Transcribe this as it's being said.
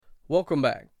Welcome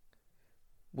back.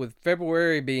 With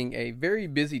February being a very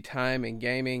busy time in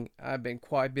gaming, I've been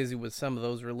quite busy with some of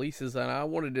those releases, and I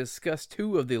want to discuss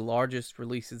two of the largest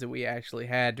releases that we actually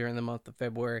had during the month of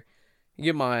February and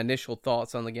give my initial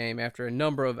thoughts on the game after a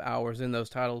number of hours in those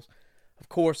titles. Of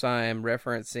course, I am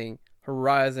referencing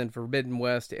Horizon Forbidden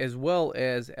West as well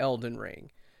as Elden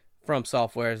Ring, From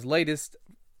Software's latest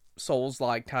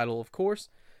Souls-like title, of course.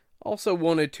 Also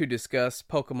wanted to discuss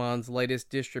Pokemon's latest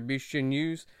distribution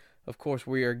news. Of course,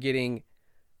 we are getting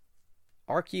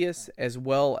Arceus as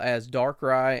well as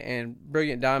Darkrai and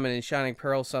Brilliant Diamond and Shining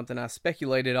Pearl, something I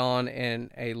speculated on in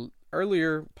a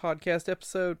earlier podcast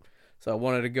episode. So I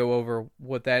wanted to go over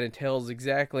what that entails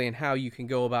exactly and how you can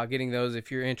go about getting those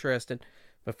if you're interested.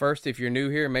 But first, if you're new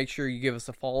here, make sure you give us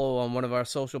a follow on one of our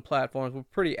social platforms. We're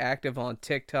pretty active on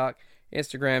TikTok,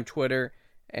 Instagram, Twitter,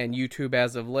 and YouTube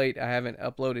as of late. I haven't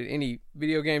uploaded any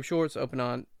video game shorts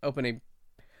opening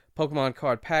Pokemon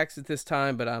card packs at this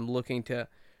time, but I'm looking to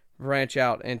branch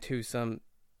out into some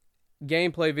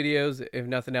gameplay videos, if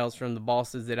nothing else, from the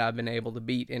bosses that I've been able to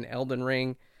beat in Elden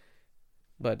Ring.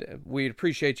 But we'd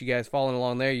appreciate you guys following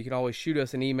along there. You can always shoot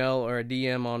us an email or a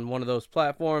DM on one of those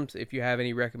platforms if you have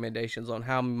any recommendations on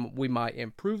how we might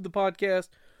improve the podcast.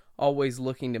 Always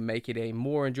looking to make it a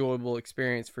more enjoyable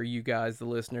experience for you guys, the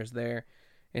listeners there.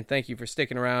 And thank you for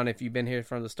sticking around if you've been here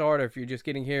from the start, or if you're just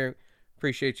getting here.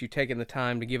 Appreciate you taking the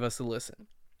time to give us a listen.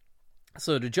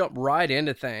 So to jump right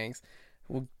into things,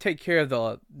 we'll take care of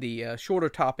the shorter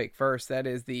topic first. That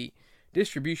is the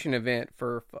distribution event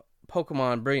for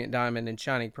Pokemon Brilliant Diamond and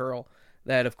Shining Pearl.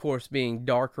 That, of course, being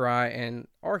Darkrai and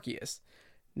Arceus.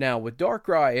 Now, with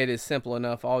Darkrai, it is simple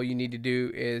enough. All you need to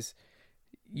do is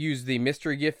use the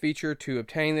mystery gift feature to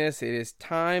obtain this. It is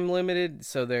time limited,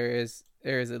 so there is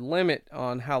a limit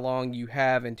on how long you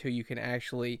have until you can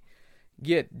actually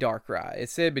get Darkrai.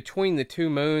 It said between the two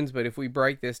moons, but if we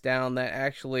break this down, that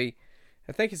actually,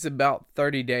 I think it's about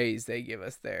 30 days they give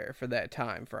us there for that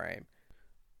time frame.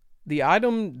 The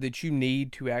item that you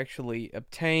need to actually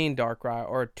obtain Darkrai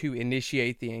or to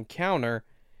initiate the encounter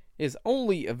is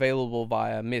only available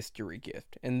via mystery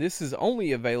gift, and this is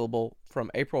only available from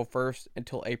April 1st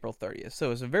until April 30th. So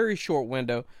it's a very short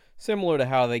window, similar to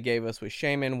how they gave us with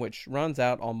Shaymin, which runs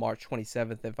out on March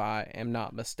 27th if I am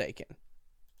not mistaken.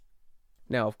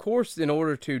 Now, of course, in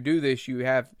order to do this, you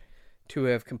have to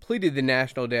have completed the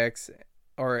National Dex,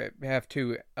 or have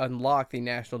to unlock the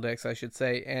National Dex, I should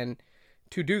say, and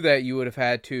to do that, you would have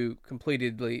had to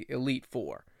completed the Elite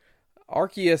Four.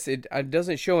 Arceus, it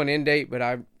doesn't show an end date,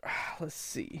 but let's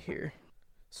see here.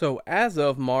 So as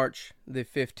of March the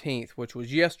 15th, which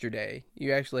was yesterday,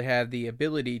 you actually have the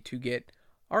ability to get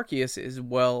Arceus as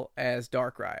well as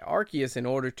Darkrai. Arceus, in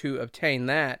order to obtain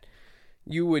that,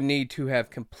 you would need to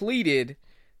have completed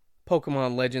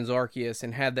Pokemon Legends Arceus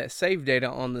and have that save data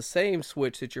on the same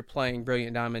Switch that you're playing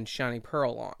Brilliant Diamond Shining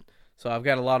Pearl on. So I've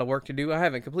got a lot of work to do. I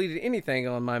haven't completed anything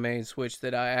on my main Switch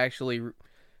that I actually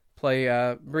play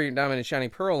Brilliant Diamond and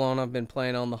Shining Pearl on. I've been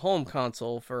playing on the home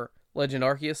console for Legend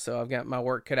Arceus, so I've got my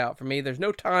work cut out for me. There's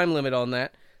no time limit on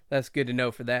that. That's good to know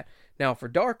for that. Now, for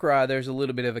Darkrai, there's a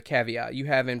little bit of a caveat. You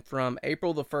have from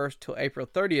April the 1st till April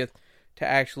 30th to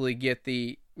actually get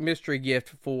the mystery gift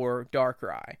for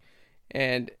Darkrai.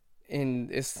 And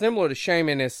it's similar to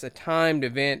Shaymin. It's a timed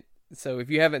event. So if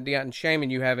you haven't gotten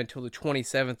Shaymin, you have until the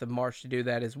 27th of March to do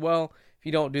that as well. If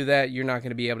you don't do that, you're not going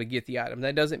to be able to get the item.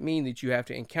 That doesn't mean that you have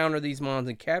to encounter these mons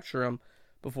and capture them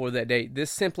before that date.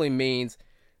 This simply means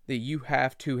that you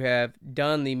have to have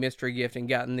done the mystery gift and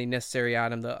gotten the necessary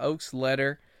item, the Oak's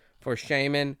letter for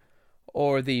Shaymin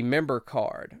or the member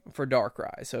card for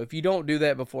Darkrai. So if you don't do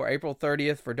that before April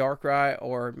 30th for Darkrai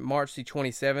or March the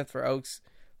 27th for Oak's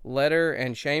letter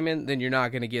and Shaymin, then you're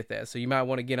not going to get that. So you might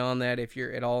want to get on that if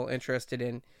you're at all interested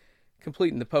in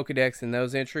completing the Pokedex and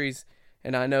those entries.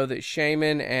 And I know that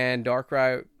Shaymin and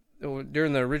Darkrai,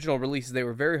 during the original releases, they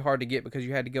were very hard to get because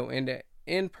you had to go into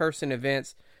in-person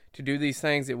events to do these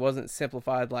things. It wasn't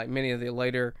simplified like many of the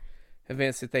later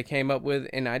events that they came up with.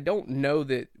 And I don't know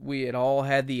that we at all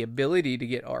had the ability to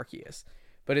get Arceus.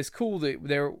 But it's cool that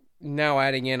they're now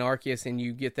adding in Arceus and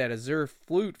you get that Azure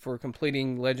Flute for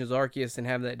completing Legends Arceus and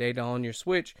have that data on your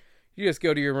Switch. You just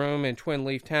go to your room in Twin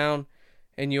Leaf Town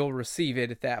and you'll receive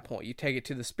it at that point. You take it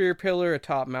to the Spear Pillar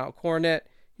atop Mount Coronet.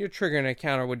 You'll trigger an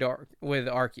encounter with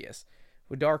Arceus.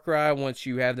 With Darkrai, once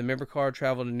you have the member card,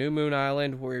 travel to New Moon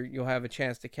Island where you'll have a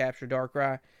chance to capture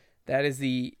Darkrai.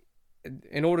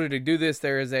 In order to do this,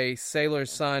 there is a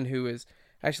sailor's son who is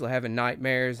actually having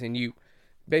nightmares, and you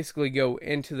basically go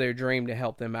into their dream to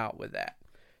help them out with that.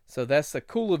 So that's a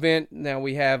cool event. Now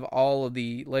we have all of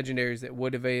the legendaries that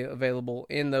would be available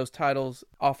in those titles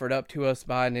offered up to us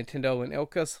by Nintendo and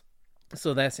Ilkus.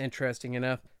 So that's interesting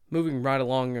enough. Moving right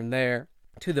along from there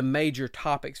to the major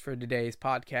topics for today's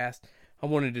podcast, I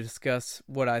wanted to discuss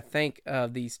what I think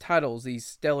of these titles, these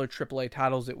stellar AAA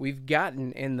titles that we've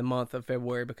gotten in the month of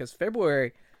February, because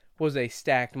February was a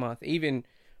stacked month. Even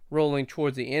rolling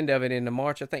towards the end of it into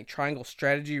March, I think Triangle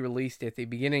Strategy released at the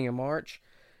beginning of March.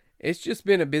 It's just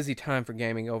been a busy time for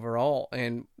gaming overall,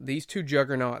 and these two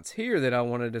juggernauts here that I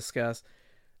want to discuss,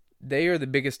 they are the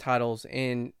biggest titles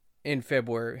in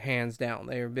February, hands down.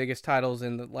 They are the biggest titles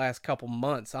in the last couple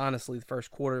months, honestly, the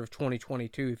first quarter of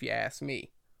 2022, if you ask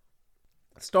me.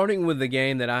 Starting with the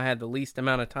game that I had the least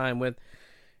amount of time with,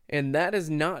 and that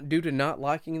is not due to not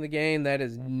liking the game. That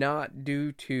is not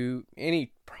due to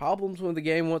any problems with the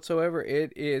game whatsoever.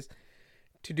 It is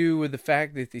to do with the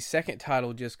fact that the second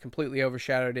title just completely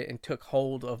overshadowed it and took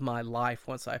hold of my life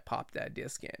once I popped that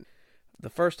disc in. The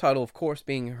first title, of course,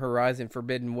 being Horizon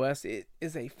Forbidden West. It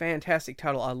is a fantastic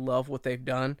title. I love what they've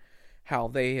done, how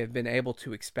they have been able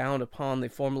to expound upon the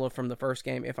formula from the first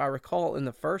game. If I recall, in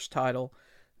the first title,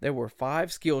 there were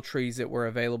 5 skill trees that were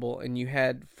available, and you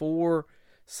had 4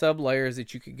 sub-layers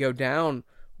that you could go down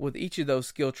with each of those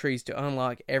skill trees to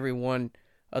unlock every one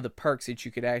of the perks that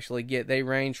you could actually get. They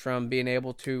range from being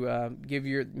able to give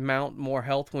your mount more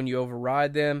health when you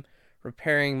override them,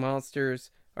 repairing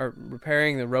monsters, or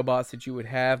repairing the robots that you would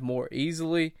have more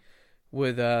easily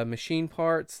with machine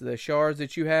parts, the shards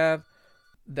that you have.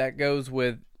 That goes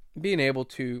with being able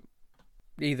to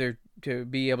either to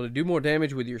be able to do more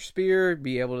damage with your spear,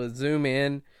 be able to zoom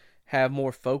in, have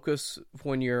more focus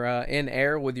when you're in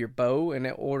air with your bow in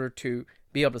order to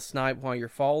be able to snipe while you're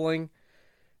falling.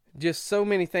 Just so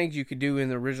many things you could do in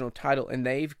the original title, and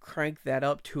they've cranked that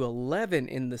up to 11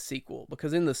 in the sequel.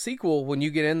 Because in the sequel, when you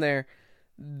get in there,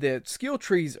 the skill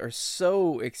trees are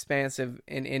so expansive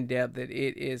and in-depth that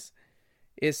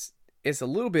it's a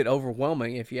little bit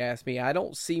overwhelming, if you ask me. I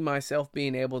don't see myself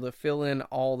being able to fill in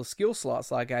all the skill slots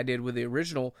like I did with the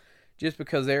original, just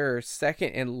because there are second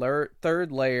and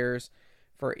third layers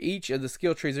for each of the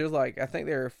skill trees. There's I think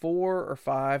there are 4 or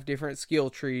 5 different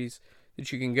skill trees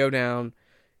that you can go down,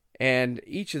 and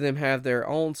each of them have their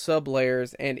own sub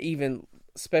layers and even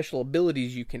special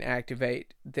abilities you can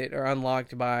activate that are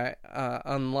unlocked by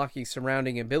unlocking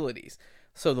surrounding abilities.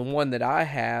 So the one that I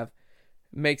have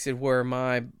makes it where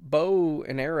my bow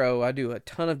and arrow, I do a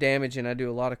ton of damage, and I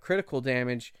do a lot of critical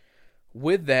damage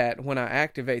with that when I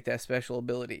activate that special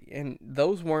ability. And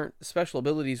those special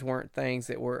abilities weren't things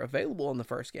that were available in the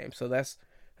first game. So that's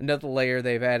another layer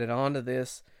they've added onto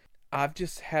this. I've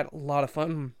just had a lot of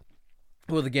fun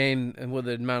with the game and with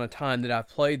the amount of time that I've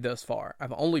played thus far.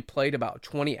 I've only played about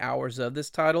 20 hours of this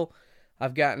title.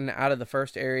 I've gotten out of the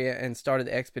first area and started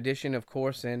the expedition, of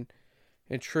course, and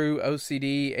in true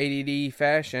OCD, ADD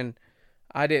fashion,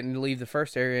 I didn't leave the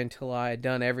first area until I had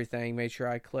done everything, made sure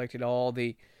I collected all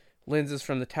the lenses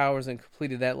from the towers and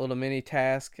completed that little mini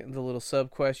task, the little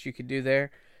sub quest you could do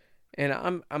there. And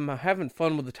I'm having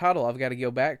fun with the title. I've got to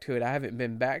go back to it. I haven't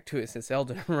been back to it since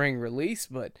Elden Ring release,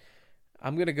 but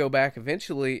I'm going to go back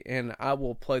eventually, and I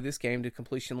will play this game to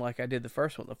completion like I did the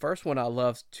first one. The first one I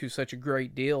loved to such a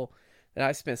great deal that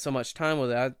I spent so much time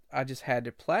with it, I just had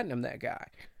to platinum that guy.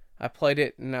 I played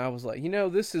it, and I was like,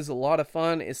 this is a lot of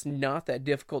fun. It's not that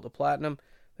difficult to platinum.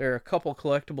 There are a couple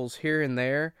collectibles here and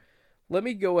there. Let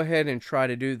me go ahead and try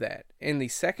to do that. In the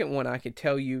second one, I could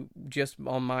tell you just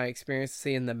on my experience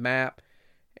seeing the map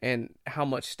and how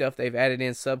much stuff they've added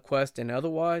in subquest and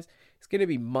otherwise, it's going to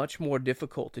be much more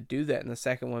difficult to do that in the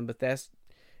second one, but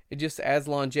it just adds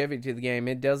longevity to the game.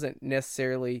 It doesn't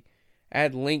necessarily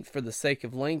add length for the sake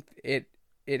of length. It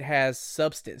has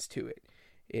substance to it.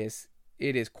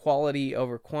 It is quality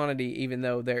over quantity, even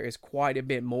though there is quite a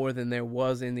bit more than there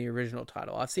was in the original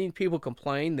title. I've seen people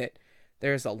complain that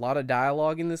there's a lot of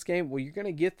dialogue in this game. Well, you're going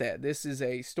to get that. This is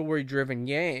a story-driven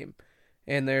game,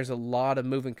 and there's a lot of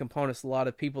moving components, a lot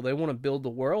of people. They want to build the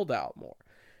world out more.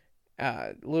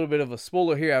 A little bit of a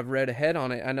spoiler here. I've read ahead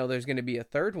on it. I know there's going to be a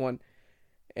third one,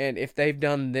 and if they've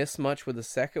done this much with the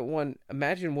second one,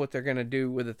 imagine what they're going to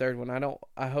do with the third one.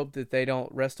 I hope that they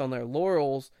don't rest on their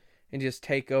laurels and just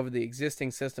take over the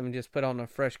existing system and just put on a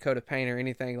fresh coat of paint or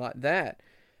anything like that.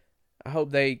 I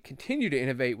hope they continue to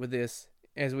innovate with this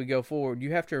as we go forward.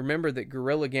 You have to remember that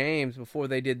Guerrilla Games, before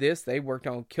they did this, they worked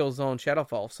on Killzone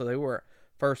Shadowfall, so they were a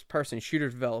first-person shooter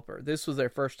developer. This was their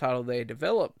first title they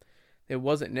developed. It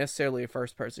wasn't necessarily a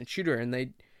first-person shooter, and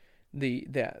the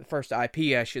first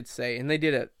IP, I should say, and they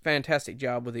did a fantastic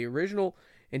job with the original,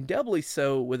 and doubly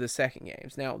so with the second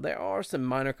games. Now, there are some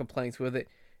minor complaints with it.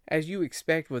 As you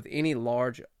expect with any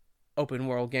large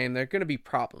open-world game, there are going to be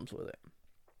problems with it.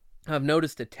 I've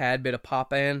noticed a tad bit of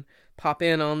pop-in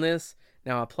on this.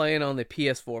 Now I play it on the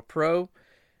PS4 Pro.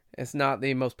 It's not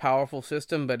the most powerful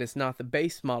system, but it's not the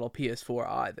base model PS4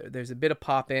 either. There's a bit of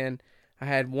pop in. I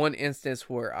had one instance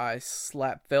where I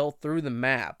fell through the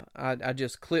map. I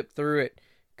just clipped through it,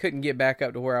 couldn't get back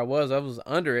up to where I was. I was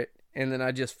under it, and then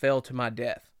I just fell to my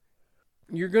death.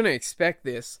 You're going to expect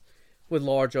this with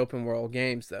large open world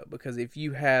games, though, because if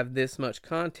you have this much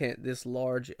content, this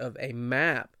large of a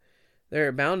map, there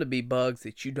are bound to be bugs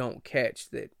that you don't catch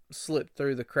that slip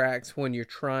through the cracks when you're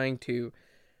trying to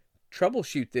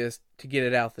troubleshoot this to get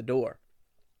it out the door.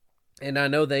 And I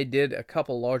know they did a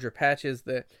couple larger patches.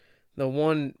 The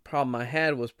one problem I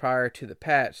had was prior to the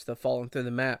patch, the falling through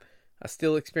the map. I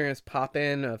still experienced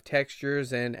pop-in of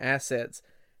textures and assets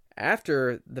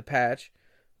after the patch,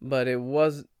 but there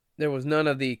was none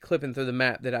of the clipping through the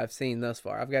map that I've seen thus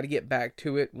far. I've got to get back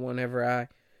to it whenever I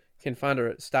can find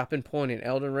a stopping point in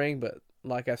Elden Ring, but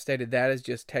like I've stated, that is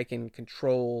just taking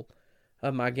control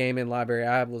of my gaming library.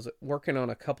 I was working on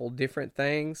a couple different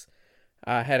things.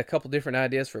 I had a couple different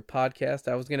ideas for podcasts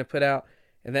I was going to put out,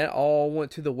 and that all went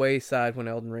to the wayside when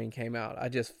Elden Ring came out.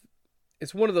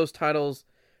 It's one of those titles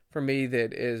for me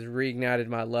that has reignited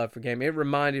my love for gaming. It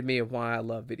reminded me of why I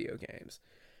love video games.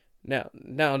 Now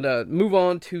to move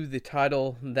on to the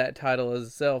title, that title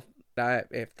itself, I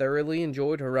have thoroughly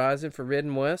enjoyed Horizon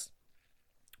Forbidden West.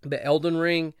 The Elden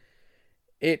Ring,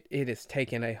 it has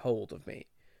taken a hold of me.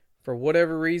 For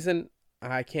whatever reason,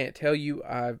 I can't tell you.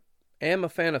 I am a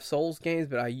fan of Souls games,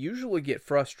 but I usually get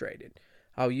frustrated.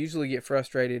 I'll usually get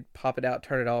frustrated, pop it out,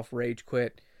 turn it off, rage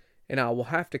quit, and I will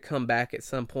have to come back at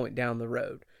some point down the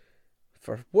road.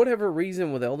 For whatever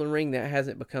reason with Elden Ring, that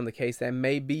hasn't become the case. That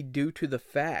may be due to the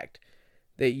fact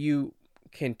that you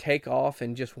can take off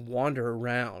and just wander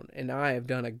around, and I have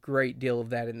done a great deal of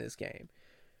that in this game.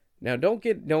 Now, don't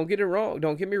get it wrong.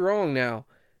 Don't get me wrong. Now,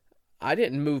 I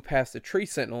didn't move past the Tree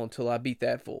Sentinel until I beat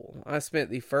that fool. I spent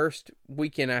the first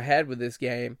weekend I had with this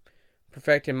game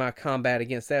perfecting my combat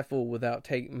against that fool without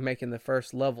making the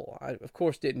first level. I, of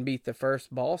course, didn't beat the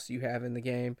first boss you have in the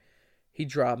game. He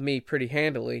dropped me pretty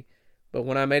handily. But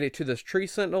when I made it to this Tree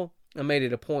Sentinel, I made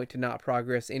it a point to not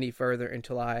progress any further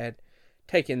until I had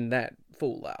taken that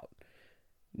fool out.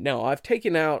 Now, I've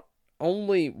taken out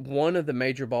only one of the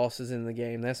major bosses in the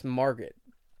game. That's Margaret.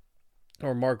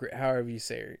 Or Margaret, however you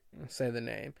say the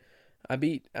name. I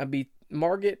beat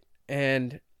Margaret,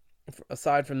 and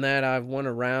aside from that, I've went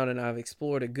around and I've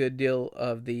explored a good deal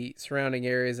of the surrounding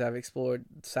areas. I've explored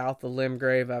south of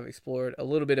Limgrave. I've explored a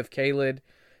little bit of Caelid,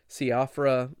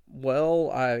 Siofra. Well,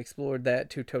 I explored that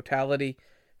to totality.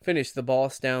 Finished the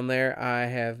boss down there. I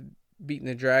have beaten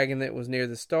the dragon that was near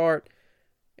the start,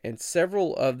 and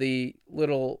several of the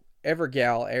little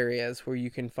Evergal areas where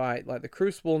you can fight, like the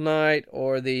Crucible Knight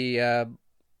or the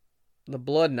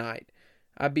Blood Knight.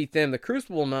 I beat them. The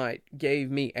Crucible Knight gave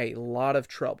me a lot of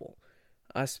trouble.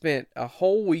 I spent a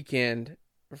whole weekend,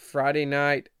 Friday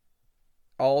night,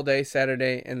 all day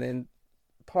Saturday, and then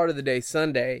part of the day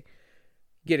Sunday,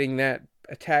 getting that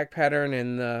attack pattern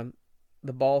and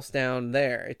the boss down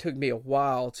there. It took me a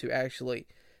while to actually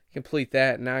complete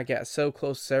that, and I got so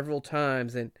close several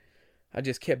times, and I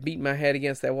just kept beating my head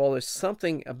against that wall. There's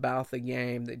something about the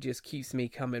game that just keeps me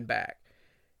coming back.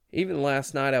 Even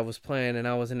last night I was playing and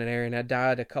I was in an area and I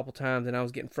died a couple times and I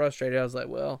was getting frustrated. I was like,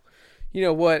 well, you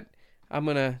know what? I'm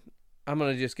gonna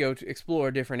just go to explore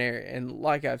a different area. And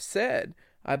like I've said,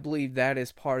 I believe that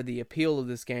is part of the appeal of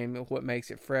this game, of what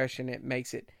makes it fresh and it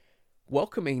makes it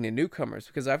welcoming to newcomers.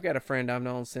 Because I've got a friend I've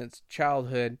known since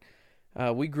childhood.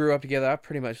 We grew up together. I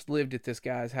pretty much lived at this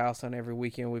guy's house on every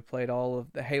weekend. We played all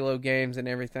of the Halo games and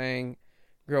everything.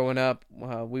 Growing up,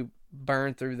 we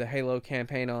burned through the Halo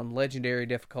campaign on legendary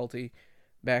difficulty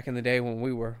back in the day when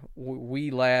we were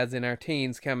wee lads in our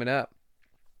teens coming up.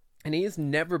 And he has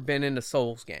never been into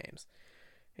Souls games.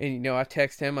 And, I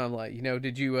text him. I'm like,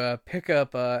 did you pick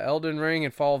up Elden Ring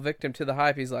and fall victim to the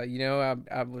hype? He's like,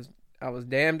 I was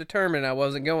damn determined I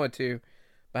wasn't going to,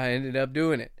 but I ended up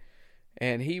doing it.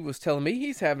 And he was telling me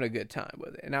he's having a good time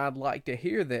with it. And I'd like to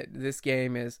hear that this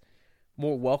game is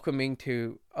more welcoming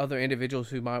to other individuals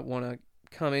who might want to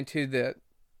come into the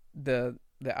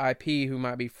IP, who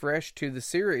might be fresh to the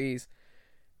series,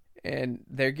 and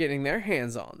they're getting their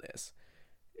hands on this.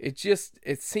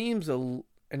 It seems, and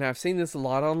I've seen this a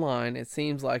lot online, it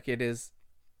seems like it is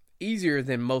easier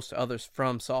than most others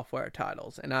From Software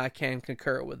titles, and I can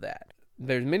concur with that.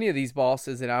 There's many of these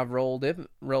bosses that I've rolled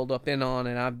up in on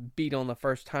and I beat on the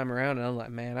first time around, and I'm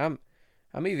like, man,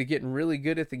 I'm either getting really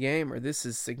good at the game or this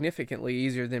is significantly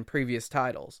easier than previous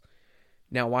titles.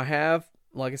 Now, I have,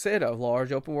 like I said, a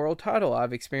large open world title.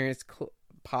 I've experienced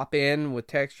pop in with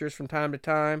textures from time to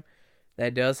time.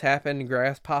 That does happen,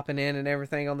 grass popping in and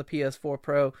everything on the PS4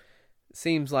 Pro.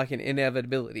 Seems like an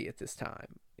inevitability at this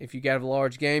time. If you got a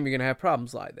large game, you're going to have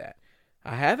problems like that.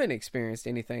 I haven't experienced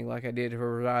anything like I did for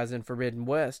Horizon Forbidden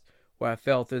West, where I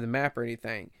fell through the map or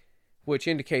anything, which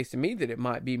indicates to me that it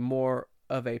might be more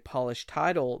of a polished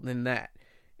title than that.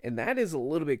 And that is a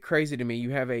little bit crazy to me.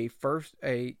 You have a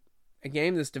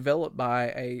game that's developed by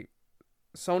a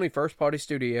Sony first party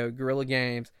studio, Guerrilla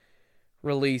Games,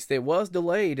 released that was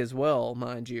delayed as well,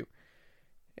 mind you.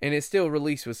 And it's still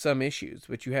released with some issues,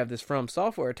 but you have this From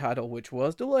Software title which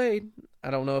was delayed. I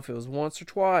don't know if it was once or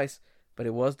twice, but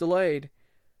it was delayed.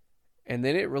 And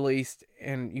then it released,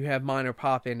 and you have minor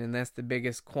pop-in, and that's the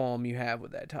biggest qualm you have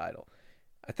with that title.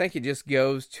 I think it just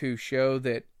goes to show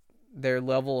that their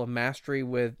level of mastery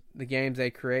with the games they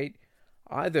create,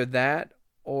 either that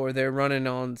or they're running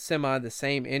on semi the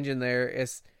same engine there.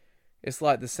 It's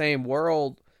like the same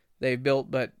world they've built,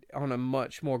 but on a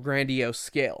much more grandiose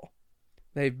scale.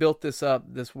 They've built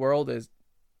this world is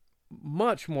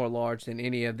much more large than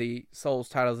any of the Souls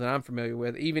titles that I'm familiar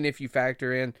with. Even if you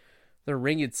factor in the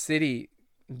Ringed City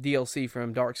DLC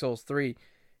from Dark Souls 3,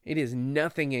 it is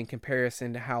nothing in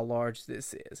comparison to how large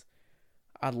this is.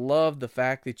 I love the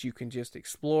fact that you can just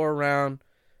explore around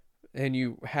and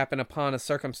you happen upon a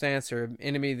circumstance or an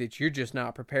enemy that you're just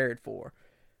not prepared for.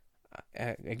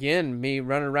 Again, me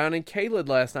running around in Caelid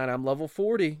last night. I'm level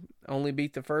 40. Only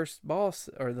beat the first boss,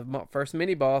 or the first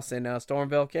mini boss in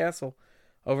Stormveil Castle.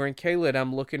 Over in Caelid,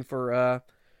 I'm looking for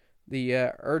the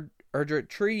Erdrit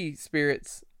tree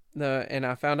spirits, and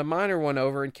I found a minor one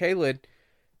over in Caelid.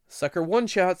 Sucker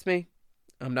one-shots me.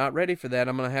 I'm not ready for that.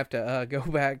 I'm going to have to go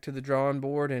back to the drawing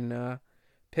board and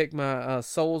pick my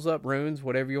souls up, runes,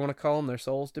 whatever you want to call them. They're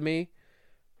souls to me.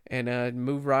 And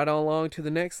move right on along to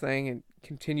the next thing and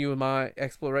continue with my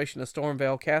exploration of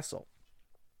Stormveil Castle.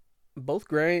 Both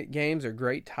great games are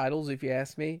great titles, if you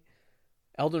ask me.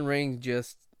 Elden Ring,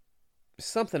 just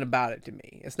something about it to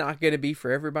me. It's not going to be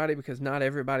for everybody because not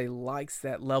everybody likes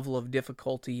that level of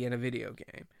difficulty in a video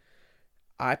game.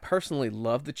 I personally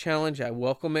love the challenge. I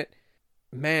welcome it.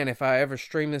 Man, if I ever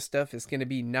stream this stuff, it's going to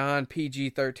be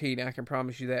non-PG-13. I can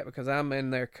promise you that, because I'm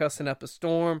in there cussing up a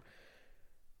storm,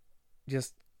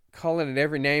 just calling it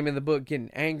every name in the book, getting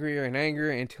angrier and angrier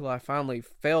until I finally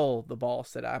fell the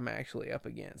boss that I'm actually up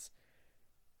against.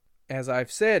 As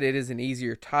I've said, it is an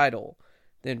easier title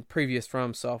than previous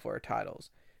From Software titles.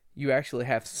 You actually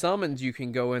have summons you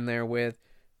can go in there with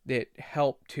that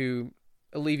help to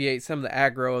alleviate some of the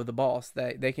aggro of the boss.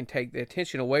 They can take the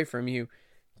attention away from you,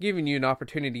 giving you an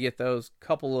opportunity to get those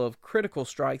couple of critical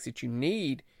strikes that you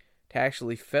need to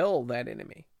actually fell that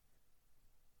enemy.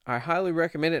 I highly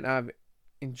recommend it. I've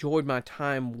enjoyed my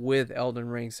time with Elden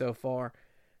Ring so far.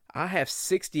 I have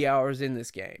 60 hours in this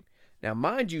game. Now,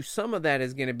 mind you, some of that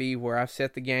is going to be where I've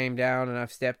set the game down and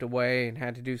I've stepped away and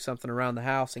had to do something around the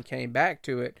house and came back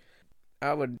to it.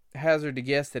 I would hazard to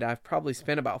guess that I've probably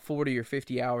spent about 40 or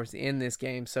 50 hours in this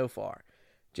game so far,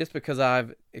 just because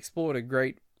I've explored a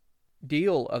great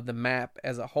deal of the map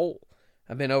as a whole.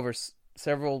 I've been over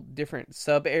several different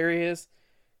sub-areas,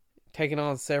 taken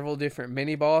on several different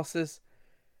mini-bosses,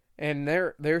 and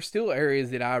there's still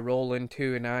areas that I roll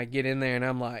into and I get in there and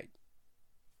I'm like,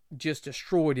 just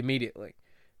destroyed immediately.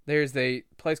 There's a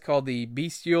place called the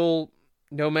Bestial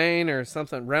Domain or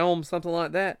something, Realm, something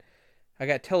like that. I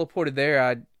got teleported there.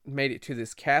 I made it to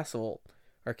this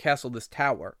this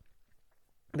tower.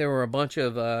 There were a bunch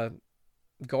of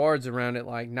guards around it,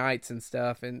 like knights and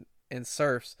stuff, and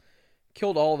serfs.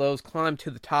 Killed all those, climbed to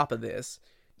the top of this.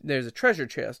 There's a treasure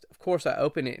chest. Of course, I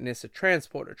open it, and it's a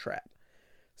transporter trap.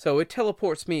 So it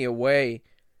teleports me away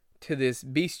to this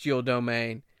Bestial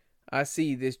Domain. I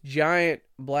see this giant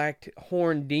black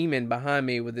horned demon behind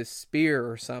me with this spear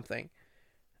or something.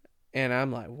 And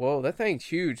I'm like, whoa, that thing's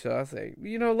huge. So I say,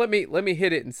 let me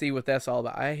hit it and see what that's all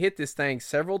about. I hit this thing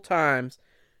several times,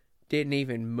 didn't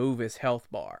even move his health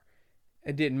bar.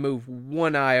 It didn't move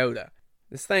one iota.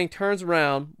 This thing turns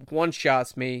around,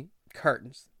 one-shots me,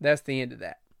 curtains. That's the end of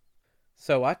that.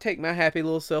 So I take my happy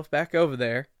little self back over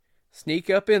there, sneak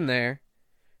up in there,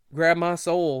 grab my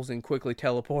souls, and quickly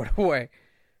teleport away.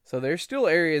 So there's still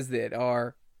areas that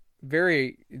are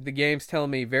the game's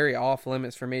telling me very off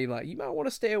limits for me. Like, you might want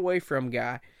to stay away from,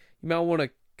 guy. You might want to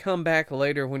come back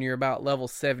later when you're about level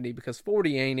 70, because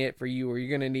 40 ain't it for you, or you're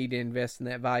going to need to invest in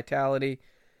that vitality,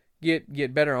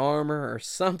 get better armor or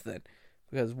something,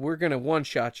 because we're going to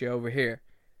one-shot you over here.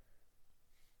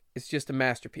 It's just a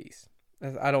masterpiece.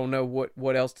 I don't know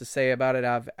what else to say about it.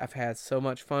 I've had so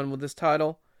much fun with this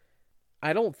title.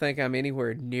 I don't think I'm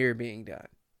anywhere near being done.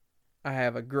 I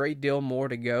have a great deal more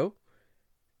to go,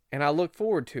 and I look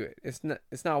forward to it. It's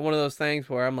not one of those things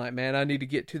where I'm like, man, I need to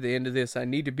get to the end of this. I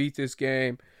need to beat this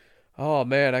game. Oh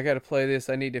man, I got to play this.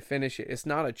 I need to finish it. It's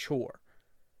not a chore.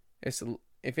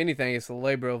 If anything, it's a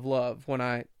labor of love. When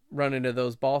I run into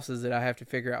those bosses that I have to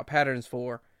figure out patterns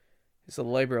for, it's a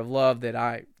labor of love that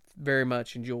I very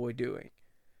much enjoy doing.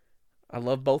 I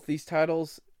love both these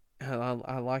titles.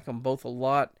 I like them both a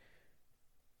lot.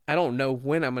 I don't know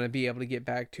when I'm going to be able to get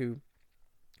back to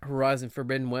Horizon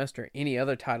Forbidden West or any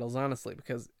other titles, honestly,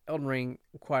 because Elden Ring,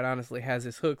 quite honestly, has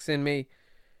its hooks in me,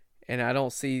 and I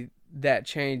don't see that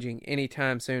changing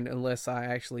anytime soon unless I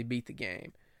actually beat the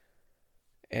game.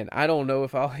 And I don't know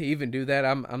if I'll even do that.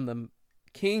 I'm the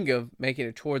king of making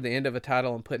it toward the end of a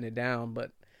title and putting it down,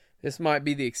 but this might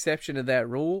be the exception to that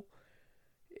rule.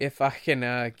 If I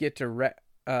can get to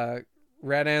Radahn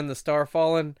the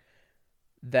Starfallen,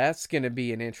 that's going to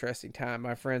be an interesting time.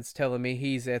 My friend's telling me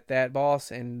he's at that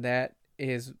boss, and that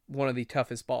is one of the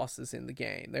toughest bosses in the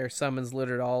game. There are summons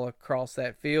littered all across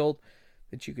that field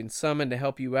that you can summon to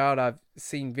help you out. I've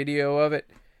seen video of it,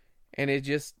 and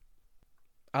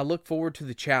I look forward to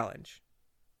the challenge.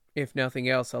 If nothing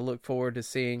else, I look forward to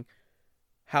seeing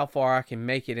how far I can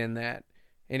make it in that,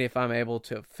 and if I'm able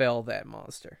to fell that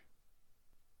monster.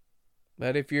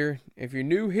 But if you're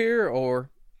new here,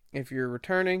 or if you're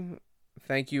returning,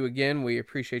 thank you again. We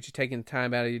appreciate you taking the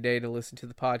time out of your day to listen to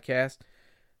the podcast.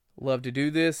 Love to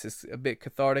do this. It's a bit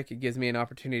cathartic. It gives me an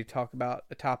opportunity to talk about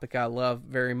a topic I love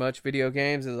very much, video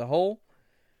games as a whole.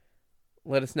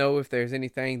 Let us know if there's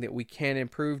anything that we can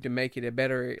improve to make it a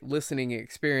better listening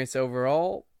experience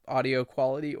overall, audio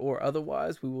quality or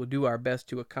otherwise. We will do our best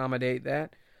to accommodate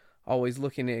that. Always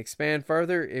looking to expand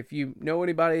further. If you know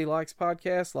anybody who likes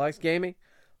podcasts, likes gaming,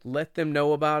 let them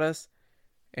know about us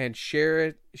and share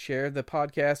it. Share the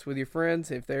podcast with your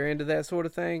friends if they're into that sort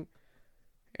of thing.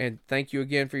 And thank you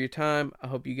again for your time. I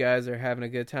hope you guys are having a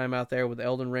good time out there with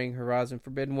Elden Ring, Horizon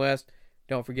Forbidden West.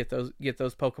 Don't forget get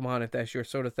those Pokemon if that's your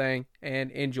sort of thing,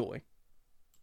 and enjoy.